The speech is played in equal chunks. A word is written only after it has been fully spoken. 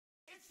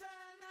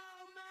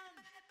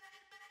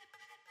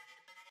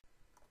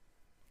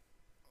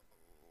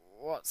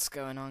What's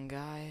going on,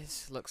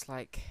 guys? Looks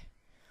like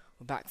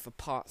we're back for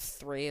part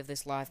 3 of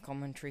this live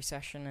commentary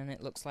session, and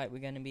it looks like we're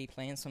going to be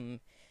playing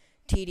some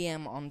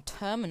TDM on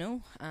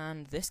Terminal,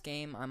 and this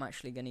game I'm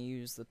actually going to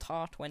use the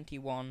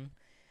TAR-21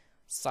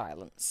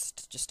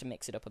 silenced, just to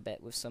mix it up a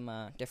bit with some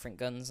different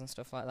guns and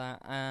stuff like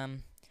that.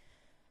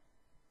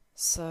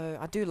 So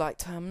I do like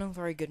Terminal,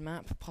 very good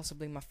map,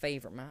 possibly my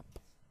favourite map.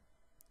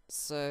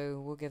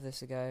 So we'll give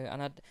this a go,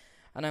 and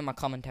I know my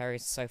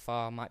commentaries so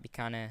far might be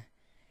kind of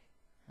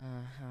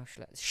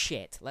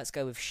shit. Let's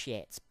go with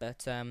shit.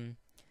 But I'm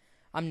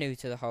new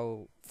to the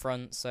whole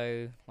front,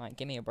 so like,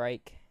 give me a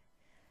break.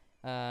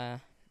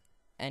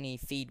 Any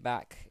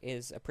feedback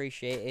is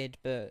appreciated,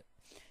 but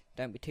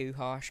don't be too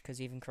harsh,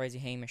 because even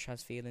CraZzyHamiish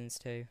has feelings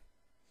too.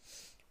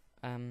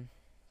 But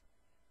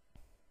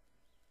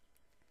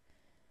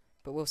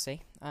we'll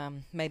see.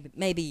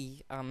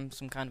 Maybe I'm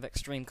some kind of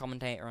extreme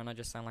commentator and I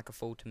just sound like a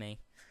fool to me.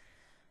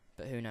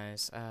 But who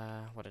knows?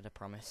 What did I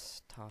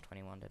promise?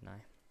 TAR-21, didn't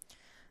I?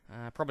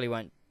 Probably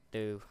won't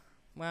do.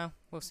 Well,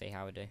 we'll see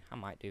how I do. I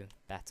might do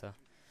better.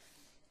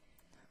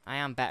 I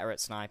am better at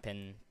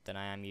sniping than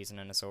I am using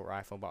an assault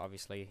rifle, but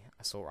obviously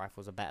assault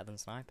rifles are better than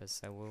snipers,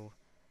 so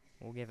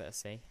we'll give it a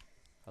see,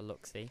 a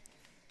look-see.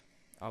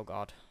 Oh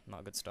god,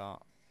 not a good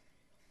start.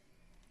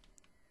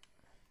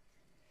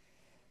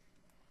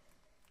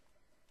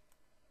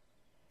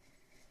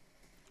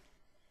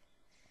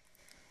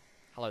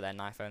 Hello there,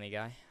 knife-only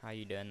guy. How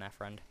you doing there,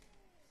 friend?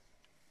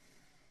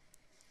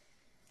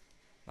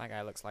 That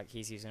guy looks like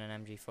he's using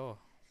an MG4.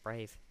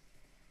 Brave.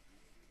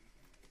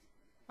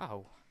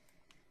 Oh.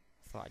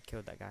 Thought I'd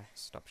killed that guy.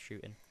 Stop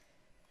shooting.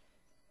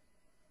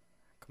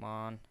 Come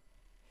on.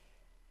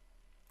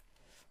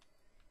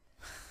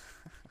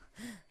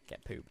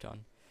 Get pooped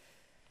on.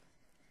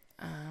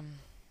 I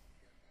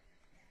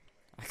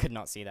could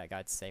not see that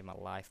guy to save my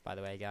life, by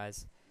the way,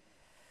 guys.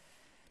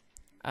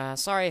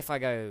 Sorry if I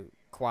go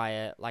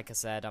quiet. Like I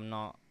said, I'm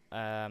not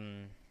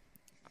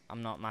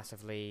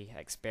massively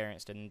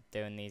experienced in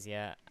doing these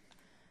yet,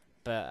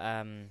 but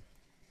I'm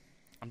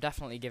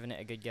definitely giving it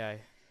a good go.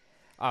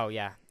 Oh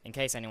yeah, in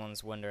case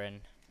anyone's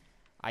wondering,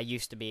 I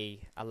used to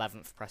be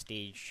 11th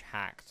prestige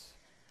hacked.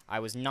 I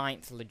was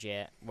 9th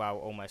legit, well,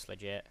 almost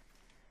legit.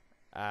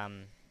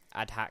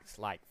 I'd hacked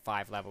like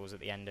 5 levels at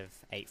the end of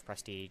 8th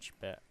prestige,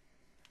 but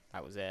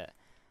that was it.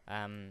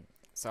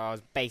 So I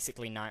was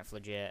basically 9th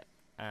legit.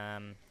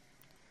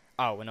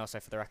 Oh, and also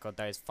for the record,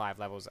 those 5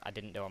 levels I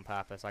didn't do on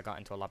purpose. I got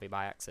into a lobby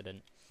by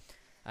accident.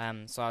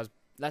 So I was,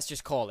 let's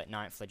just call it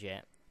 9th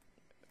legit.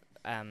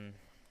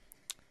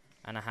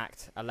 And I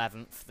hacked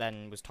 11th,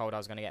 then was told I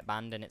was going to get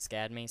banned, and it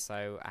scared me,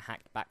 so I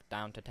hacked back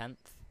down to 10th.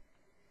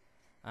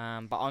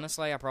 But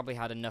honestly, I probably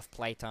had enough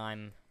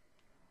playtime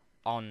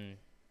on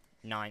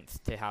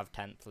 9th to have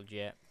 10th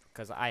legit,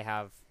 because I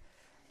have...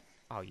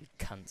 Oh, you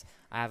cunt.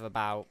 I have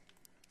about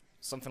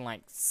something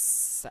like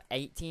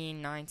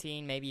 18,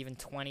 19, maybe even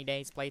 20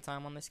 days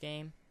playtime on this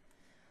game.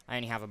 I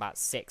only have about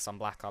 6 on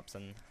Black Ops,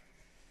 and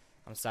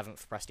I'm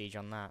 7th prestige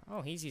on that.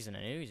 Oh, he's using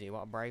an Uzi,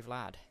 what a brave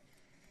lad.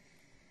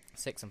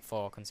 6 and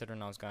 4,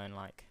 considering I was going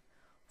like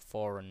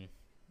 4 and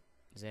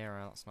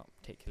 0, that's not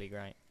particularly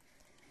great.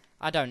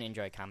 I don't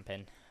enjoy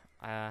camping.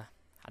 I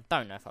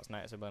don't know if that's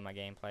noticeable in my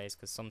gameplays,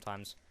 because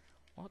sometimes...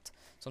 What?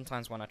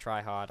 Sometimes when I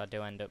try hard, I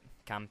do end up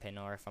camping,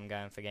 or if I'm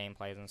going for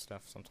gameplays and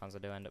stuff, sometimes I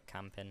do end up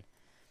camping.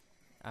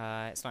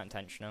 It's not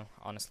intentional.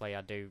 Honestly,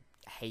 I do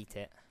hate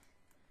it.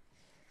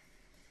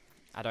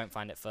 I don't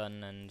find it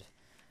fun, and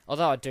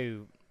although I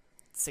do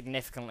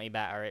significantly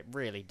better, it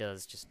really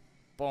does just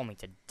bore me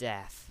to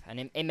death.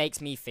 And it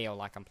makes me feel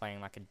like I'm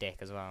playing like a dick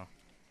as well.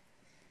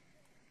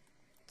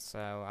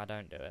 So I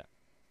don't do it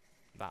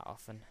that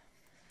often.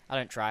 I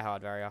don't try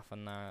hard very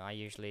often, though. I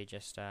usually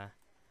just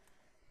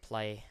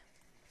play.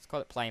 Let's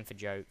call it playing for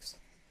jokes.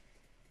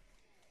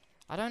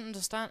 I don't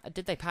understand.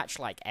 Did they patch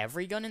like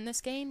every gun in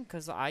this game?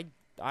 Because I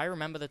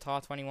remember the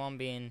TAR-21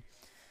 being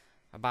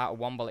about a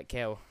 1-bullet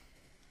kill.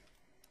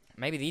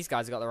 Maybe these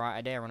guys got the right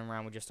idea, running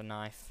around with just a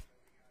knife.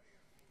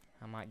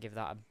 I might give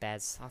that a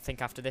bez. I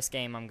think after this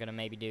game I'm going to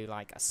maybe do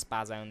like a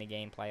spaz-only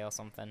gameplay or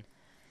something.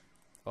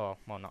 Or,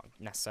 well, not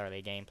necessarily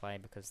a gameplay,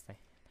 because they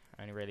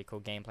only really cool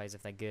gameplays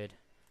if they're good,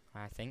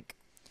 I think.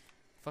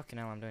 Fucking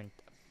hell, I'm doing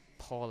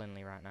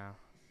appallingly right now.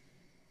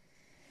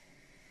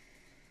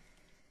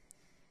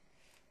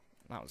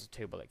 That was a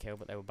 2-bullet kill,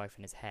 but they were both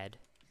in his head.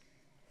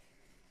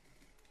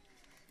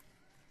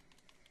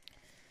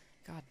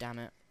 God damn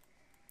it.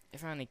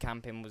 If only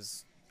camping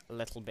was a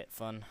little bit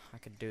fun, I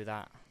could do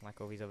that like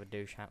all these other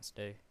douche hats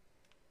do.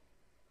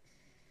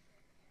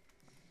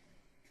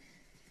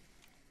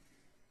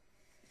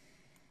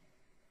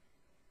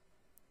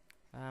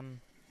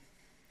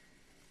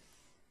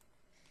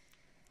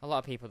 A lot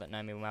of people that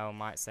know me well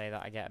might say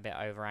that I get a bit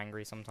over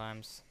angry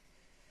sometimes.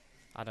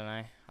 I don't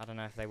know. I don't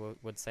know if they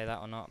would say that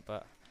or not,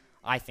 but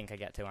I think I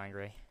get too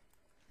angry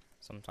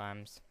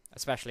sometimes,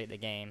 especially at the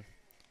game.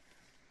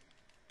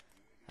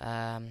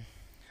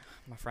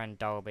 My friend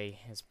Dolby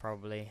is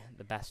probably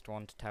the best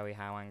one to tell you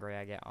how angry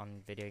I get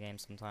on video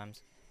games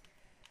sometimes.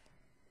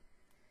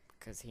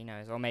 Because he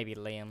knows. Or maybe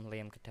Liam.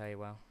 Liam could tell you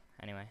well.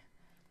 Anyway,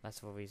 less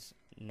of all these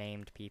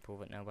named people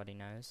that nobody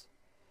knows.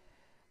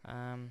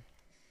 Let's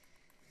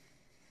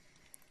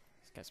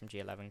get some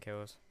G11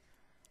 kills.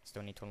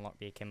 Still need to unlock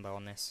the akimbo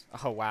on this.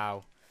 Oh,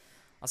 wow.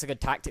 That's a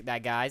good tactic there,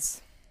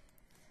 guys.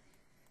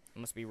 It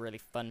must be really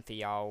fun for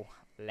y'all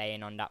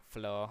laying on that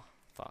floor.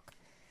 Fuck.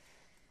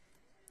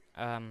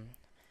 I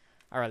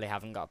really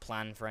haven't got a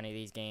plan for any of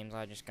these games.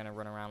 I'm just gonna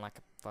run around like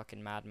a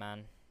fucking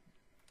madman.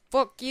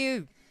 Fuck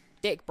you,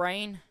 dick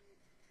brain.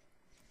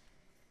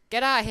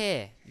 Get out of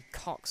here, you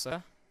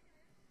cockser.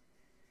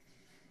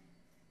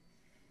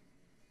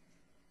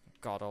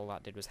 God, all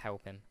that did was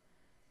help him.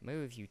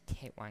 Move, you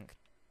titwank.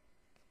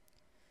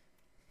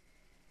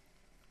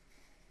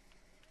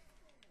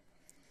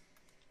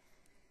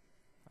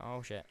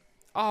 Oh, shit.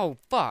 Oh,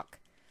 fuck.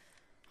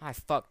 I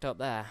fucked up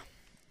there.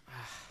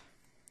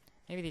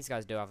 Maybe these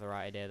guys do have the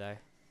right idea, though.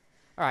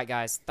 Alright,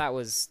 guys. That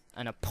was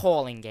an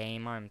appalling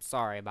game. I'm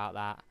sorry about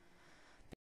that.